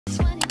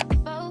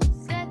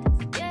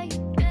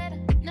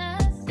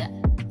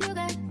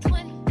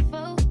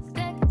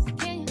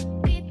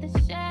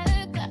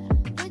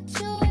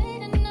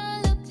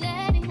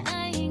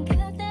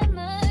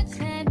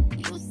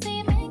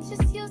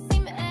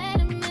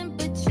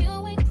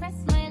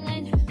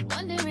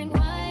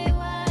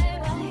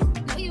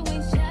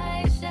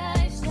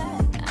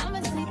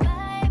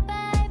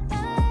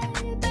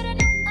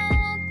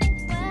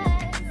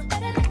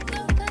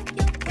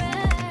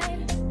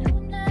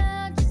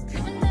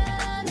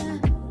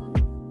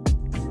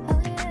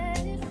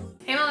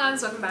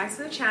loves, welcome back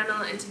to the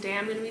channel, and today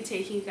I'm going to be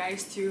taking you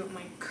guys through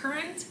my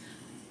current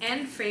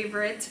and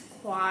favorite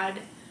quad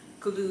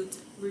glute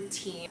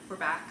routine.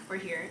 We're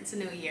here, it's a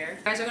new year. If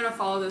you guys are going to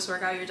follow this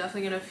workout, you're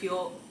definitely going to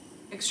feel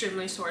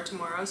extremely sore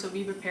tomorrow, so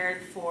be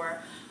prepared for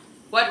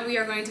what we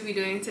are going to be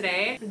doing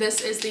today.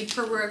 This is the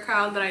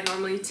pre-workout that I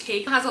normally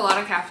take. It has a lot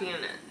of caffeine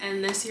in it,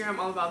 and this year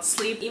I'm all about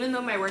sleep. Even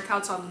though my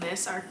workouts on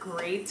this are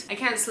great, I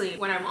can't sleep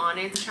when I'm on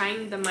it.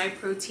 Trying the My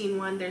Protein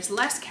one, there's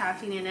less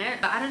caffeine in it,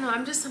 but I don't know,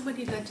 I'm just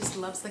somebody that just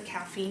loves the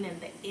caffeine and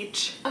the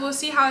itch. We'll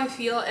see how I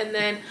feel, and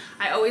then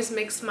I always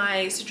mix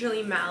my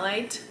citrulline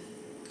malate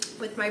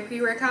with my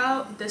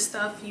pre-workout. This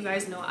stuff, you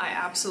guys know, I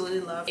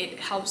absolutely love. It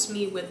helps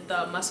me with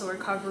the muscle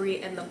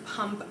recovery, and the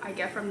pump I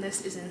get from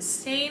this is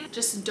insane.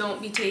 Just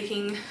don't be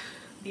taking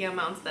the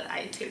amounts that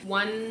I take.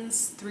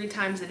 3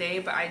 times a day,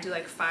 but I do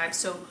like 5,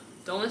 so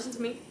don't listen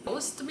to me. Don't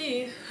listen to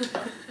me.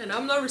 And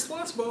I'm not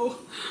responsible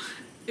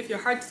if your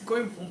heart's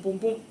going boom, boom,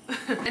 boom.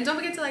 And don't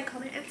forget to like,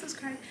 comment, and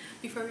subscribe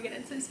before we get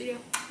into this video.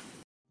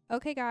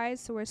 Okay guys,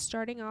 so we're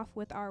starting off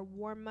with our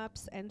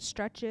warm-ups and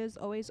stretches.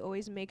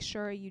 Always make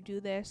sure you do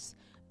this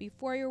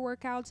before your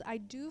workouts. I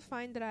do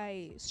find that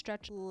I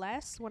stretch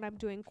less when I'm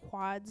doing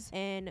quads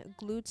and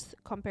glutes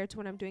compared to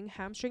when I'm doing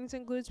hamstrings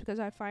and glutes, because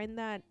I find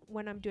that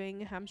when I'm doing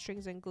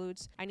hamstrings and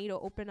glutes, I need to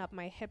open up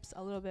my hips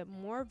a little bit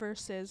more,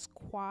 versus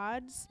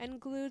quads and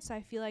glutes,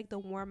 I feel like the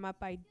warm-up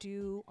I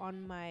do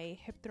on my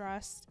hip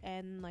thrust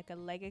and like a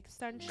leg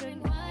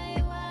extension.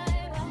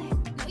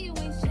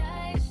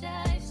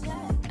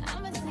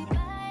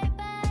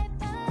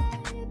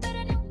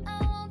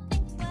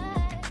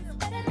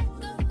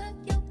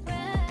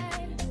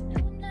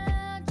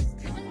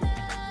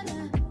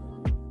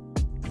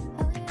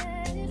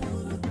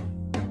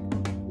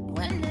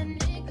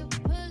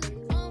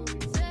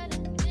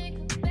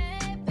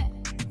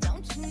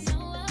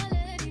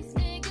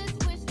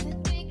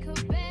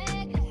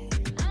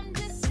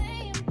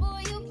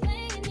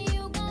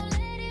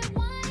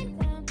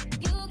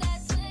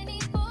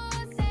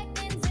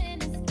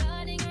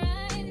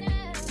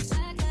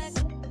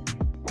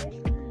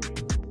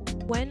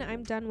 When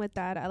I'm done with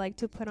that, I like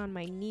to put on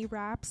my knee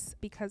wraps,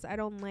 because I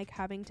don't like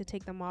having to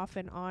take them off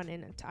and on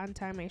and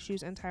untie my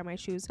shoes and tie my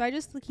shoes. So I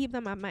just keep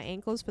them at my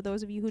ankles. For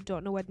those of you who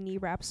don't know what knee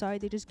wraps are,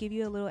 they just give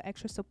you a little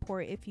extra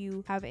support if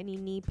you have any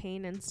knee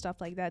pain and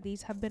stuff like that.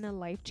 These have been a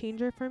life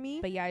changer for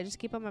me. But yeah, I just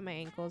keep them at my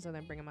ankles and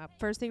then bring them up.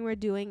 First thing we're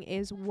doing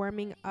is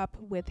warming up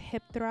with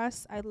hip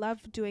thrusts. I love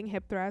doing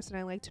hip thrusts, and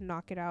I like to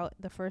knock it out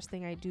the first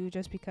thing I do,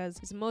 just because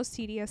it's most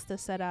tedious to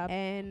set up,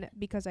 and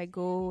because I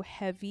go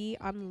heavy,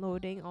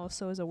 unloading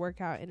also is a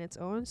workout in its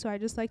own. So I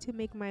just like to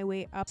make my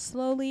way up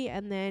slowly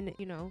and then,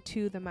 you know,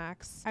 to the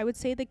max. I would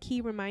say the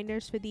key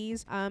reminders for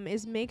these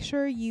is make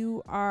sure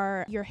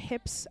your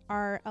hips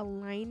are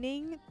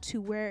aligning to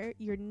where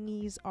your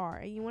knees are,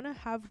 and you want to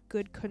have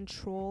good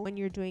control when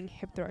you're doing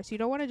hip thrusts. You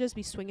don't want to just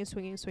be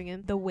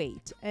swinging the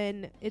weight,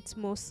 and it's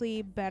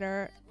mostly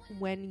better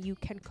when you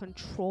can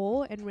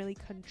control and really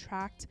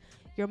contract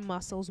your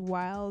muscles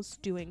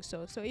whilst doing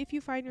so. So if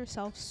you find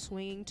yourself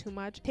swinging too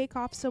much, take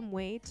off some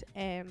weight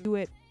and do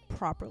it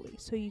properly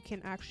so you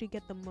can actually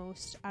get the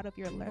most out of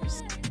your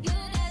lifts.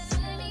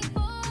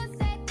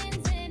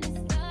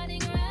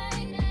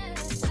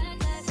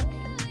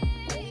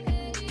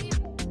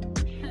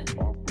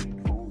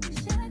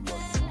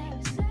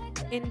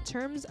 In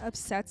terms of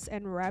sets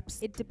and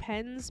reps, it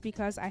depends,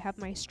 because I have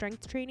my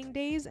strength training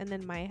days and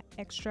then my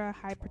extra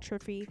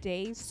hypertrophy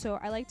days. So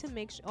I like to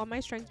make on my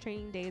strength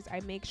training days,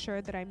 I make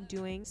sure that I'm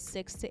doing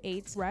 6 to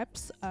 8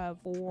 reps of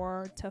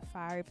 4 to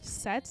 5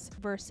 sets,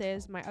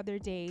 versus my other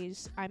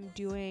days I'm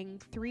doing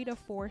 3 to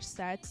 4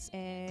 sets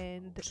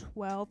and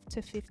 12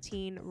 to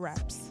 15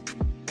 reps.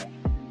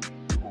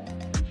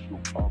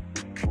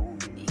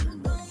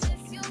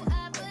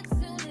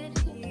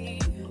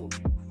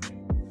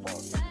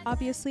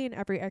 Obviously, in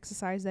every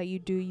exercise that you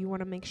do, you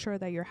want to make sure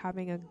that you're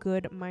having a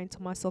good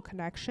mind-to-muscle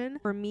connection.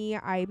 For me,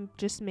 I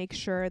just make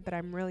sure that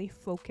I'm really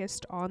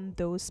focused on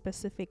those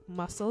specific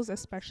muscles,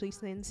 especially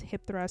since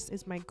hip thrust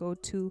is my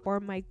go-to for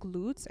my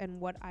glutes and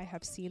what I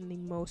have seen the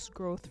most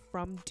growth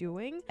from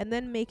doing. And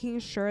then making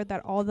sure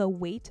that all the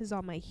weight is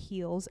on my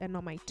heels and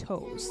on my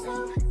toes.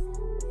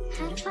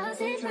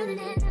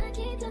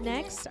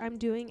 Next, I'm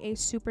doing a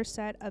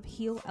superset of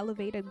heel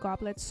elevated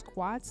goblet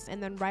squats,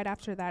 and then right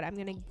after that I'm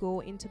gonna go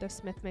into the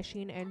Smith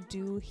machine and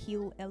do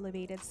heel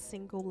elevated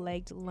single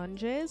legged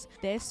lunges.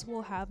 This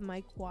will have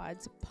my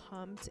quads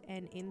pumped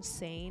and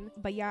insane.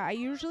 But yeah, I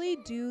usually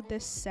do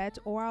this set,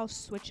 or I'll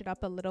switch it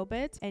up a little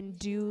bit and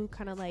do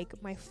kind of like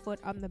my foot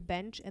on the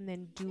bench and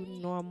then do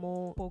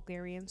normal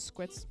Bulgarian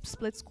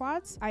split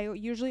squats. I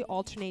usually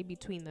alternate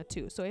between the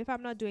two. So if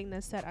I'm not doing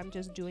this set, I'm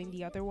just doing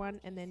the other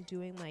one and then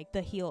doing like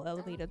the heel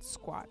elevated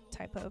squat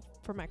type of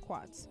for my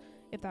quads,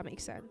 if that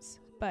makes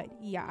sense. But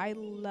yeah, I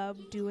love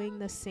doing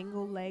the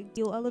single leg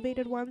heel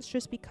elevated ones,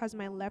 just because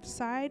my left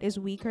side is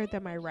weaker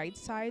than my right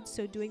side.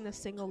 So doing the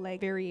single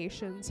leg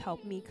variations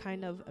help me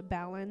kind of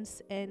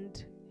balance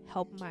and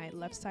help my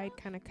left side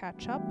kind of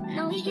catch up.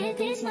 Now we get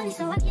this money,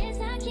 so I guess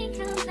I can't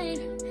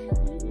complain.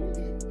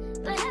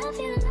 But I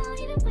feel alone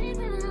even when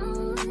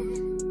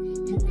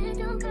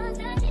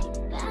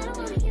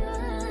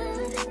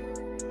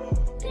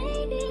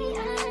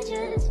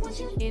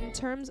In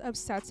terms of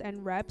sets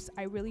and reps,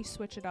 I really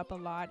switch it up a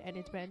lot, and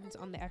it depends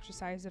on the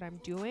exercise that I'm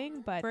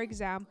doing. But for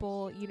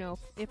example, you know,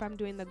 if I'm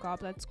doing the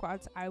goblet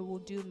squats, I will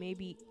do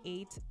maybe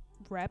 8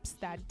 reps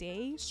that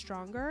day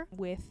stronger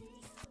with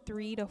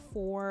 3 to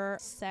 4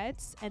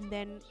 sets, and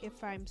then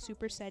if I'm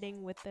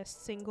supersetting with the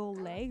single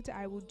legged,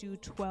 I will do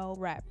 12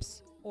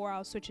 reps, or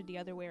I'll switch it the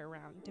other way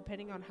around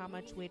depending on how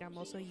much weight I'm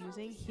also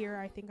using. Here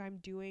I think I'm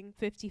doing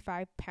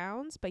 55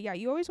 pounds, but yeah,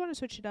 you always want to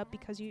switch it up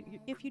because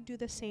if you do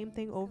the same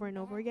thing over and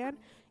over again,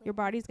 your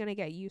body's gonna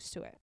get used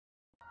to it.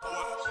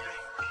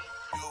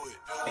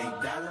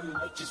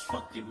 $8 just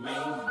fuck your main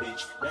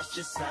bitch. That's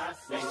just how I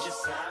feel.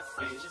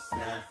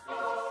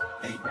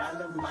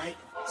 $8 mic,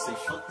 say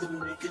fuck them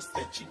niggas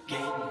that you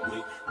game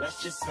with.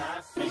 That's just how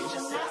I feel.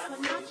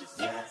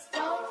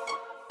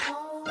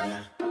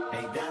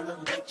 $8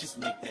 mic, just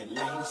make that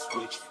lane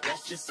switch.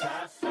 That's just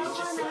how I feel.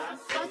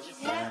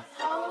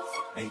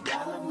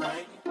 $8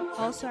 mic.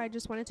 Also, I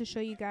just wanted to show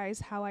you guys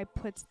how I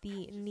put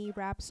the knee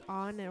wraps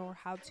on or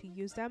how to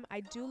use them.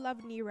 I do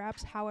love knee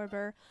wraps,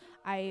 however,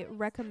 I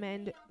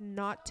recommend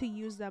not to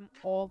use them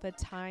all the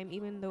time,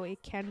 even though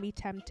it can be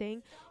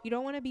tempting. You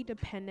don't want to be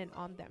dependent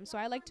on them. So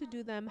I like to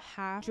do them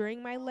half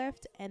during my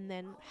lift and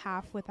then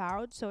half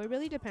without. So it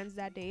really depends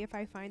that day. If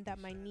I find that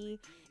my knee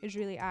is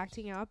really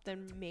acting up,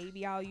 then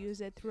maybe I'll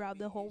use it throughout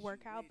the whole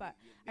workout, but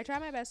I try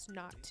my best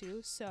not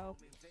to. So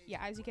yeah,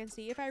 as you can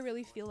see, if I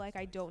really feel like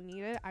I don't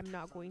need it, I'm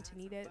not going to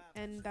need it.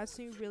 And that's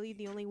really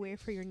the only way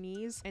for your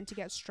knees and to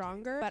get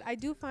stronger. But I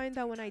do find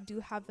that when I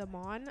do have them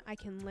on, I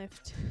can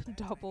lift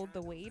double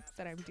the weight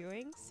that I'm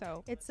doing.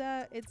 So it's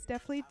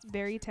definitely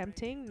very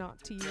tempting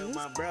not to use. Tell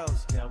my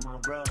bros.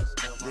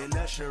 Then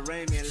Usher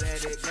Raymond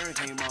let it burn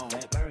came on.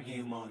 That burn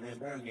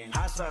game.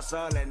 Hot sauce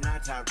all at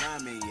night time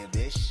rhyming, yeah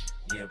bitch.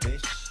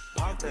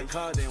 Park the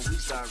car, then we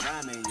start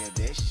rhyming, yeah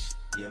bitch.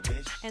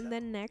 And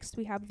then next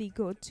we have the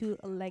go-to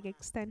leg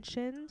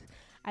extensions.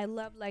 I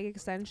love leg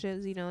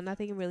extensions, you know,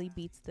 nothing really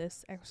beats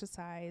this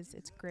exercise.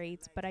 It's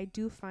great, but I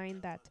do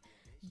find that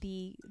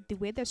the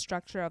way the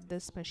structure of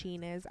this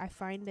machine is, I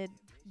find it,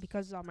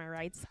 because it's on my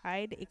right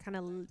side, it kind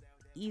of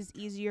is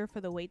easier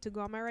for the weight to go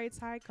on my right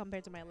side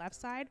compared to my left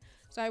side.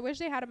 So I wish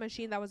they had a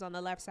machine that was on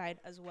the left side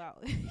as well.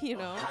 You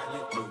know,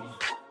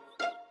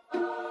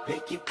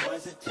 pick your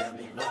poison, tell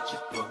me what you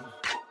do.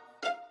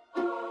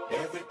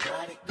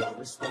 Everybody go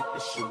respect the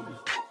shooter,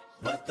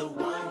 but the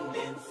one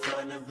in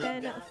front of the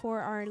then for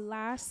our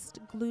last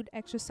glute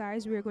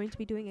exercise, we are going to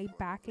be doing a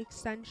back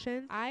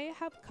extension. I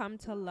have come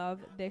to love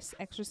this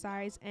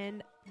exercise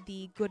and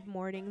the good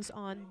mornings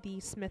on the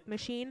Smith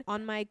machine.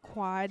 On my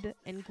quad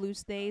and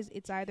glutes days,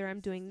 it's either I'm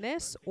doing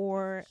this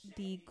or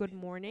the good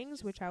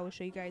mornings, which I will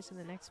show you guys in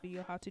the next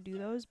video how to do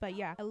those. But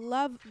yeah, I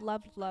love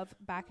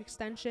back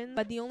extension,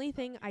 but the only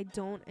thing I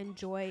don't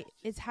enjoy,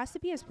 it has to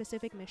be a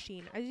specific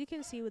machine. As you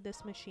can see with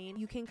this machine,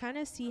 you can kind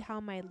of see how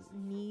my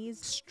knees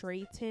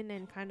straighten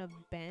and kind of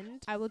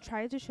bend. I will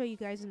try to show you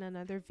guys in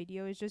another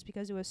video. It's just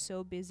because it was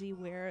so busy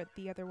where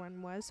the other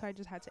one was, so I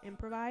just had to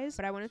improvise.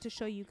 But I wanted to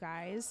show you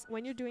guys,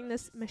 when you're doing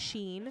this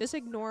machine, just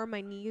ignore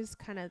my knees,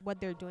 kind of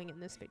what they're doing in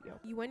this video.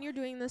 When you're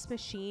doing this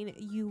machine,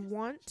 you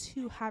want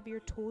to have your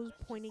toes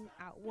pointing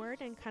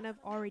outward and kind of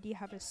already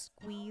have a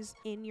squeeze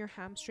in your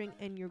hamstring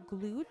and your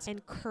glutes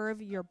and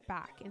curve your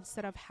back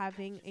instead of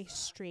having a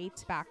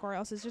straight back, or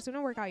else it's just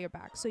gonna work out your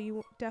back. So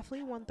you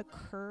definitely want the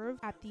curve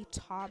at the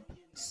top,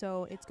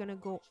 so it's gonna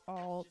go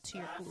all to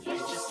your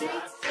glutes.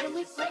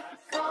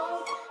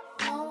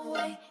 No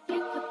way,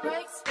 hit the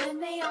brakes when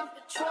they on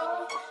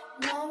patrol.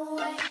 No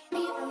way, be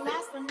the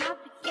last one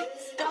not to get the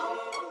stove.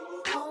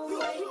 No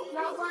way,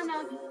 not one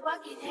of you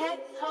bucket head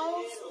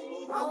hoes.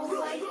 No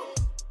way.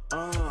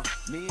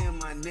 Me and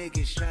my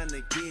niggas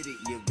tryna get it,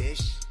 you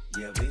bitch.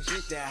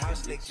 Hit that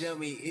house, they tell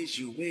me is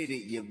you with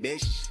it, you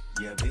bitch.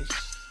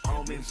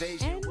 Home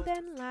invasion. And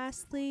then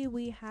lastly,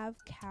 we have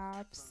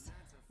calves.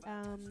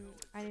 I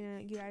don't know,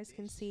 you guys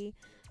can see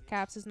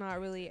calves is not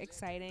really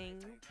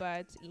exciting,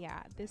 but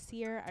yeah, this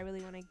year I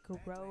really want to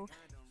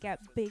get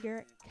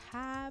bigger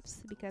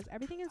calves because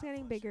everything is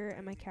getting bigger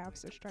and my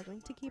calves are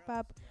struggling to keep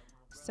up.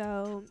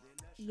 So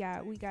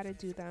yeah, we gotta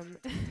do them.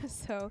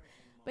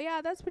 But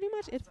yeah, that's pretty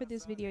much it for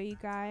this video, you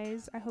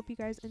guys. I hope you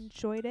guys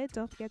enjoyed it.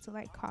 Don't forget to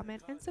like,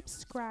 comment, and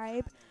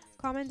subscribe.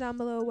 Comment down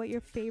below what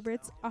your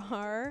favorites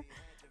are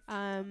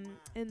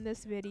in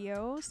this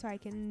video so I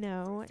can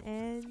know.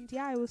 And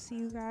yeah, I will see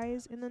you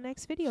guys in the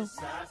next video.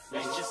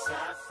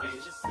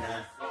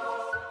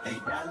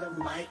 $8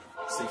 mic,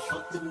 say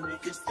fuck them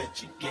niggas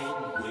that you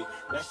game with.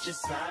 That's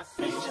just how I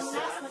feel.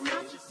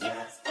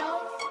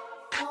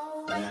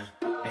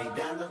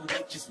 $8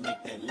 mic, just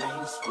make that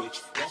lane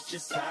switch. That's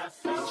just how I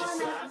feel.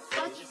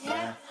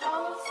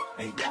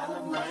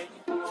 $8 mic,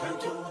 turn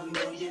to $1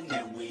 million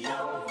and we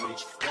all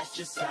rich. That's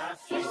just how I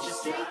feel.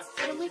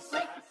 And we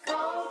break the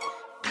code.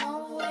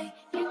 No way,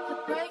 hit the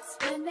brakes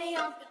when they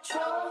on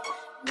patrol.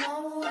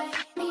 No way,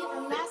 be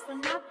the last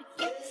one not to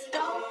get the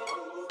stove.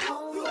 No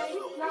way,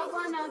 not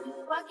one of you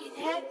bucket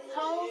head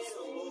hoes.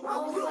 No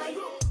way.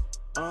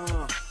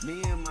 Me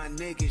and my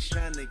niggas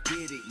tryna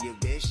get it, you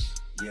bitch.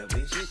 Yeah,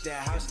 bitch. Hit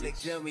that house, slick,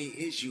 tell me,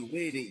 is you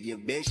with it? Yeah,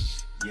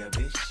 bitch. Yeah,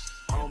 bitch.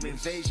 Home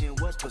invasion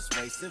was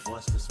persuasive.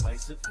 What's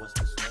persuasive? What's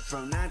persuasive?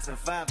 From 9 to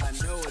 5, I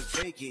know it's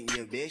vacant.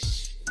 Yeah,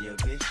 bitch. Yeah,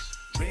 bitch.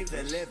 Dream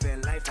to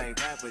living life like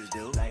rappers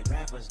do. Like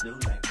rappers do,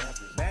 like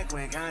rappers. Back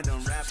when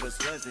condom rappers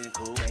wasn't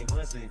cool. They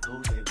wasn't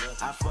cool, they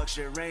wasn't. I fucked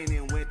Shireen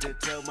and went to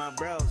tell my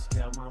bros.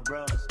 Tell my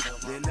bros.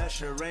 Then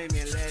Usher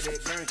Raymond let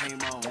it burn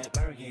came on. That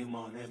burn came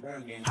on, that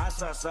burn came on. Hot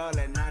sauce all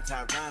at night,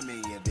 top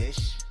rhyming, yeah,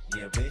 bitch.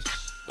 Yeah,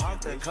 bitch.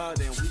 Park the car,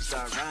 then we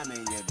start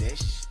rhyming, yeah,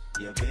 bitch.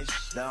 Yeah,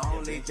 bitch. The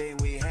only thing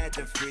we had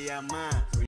to free our mind.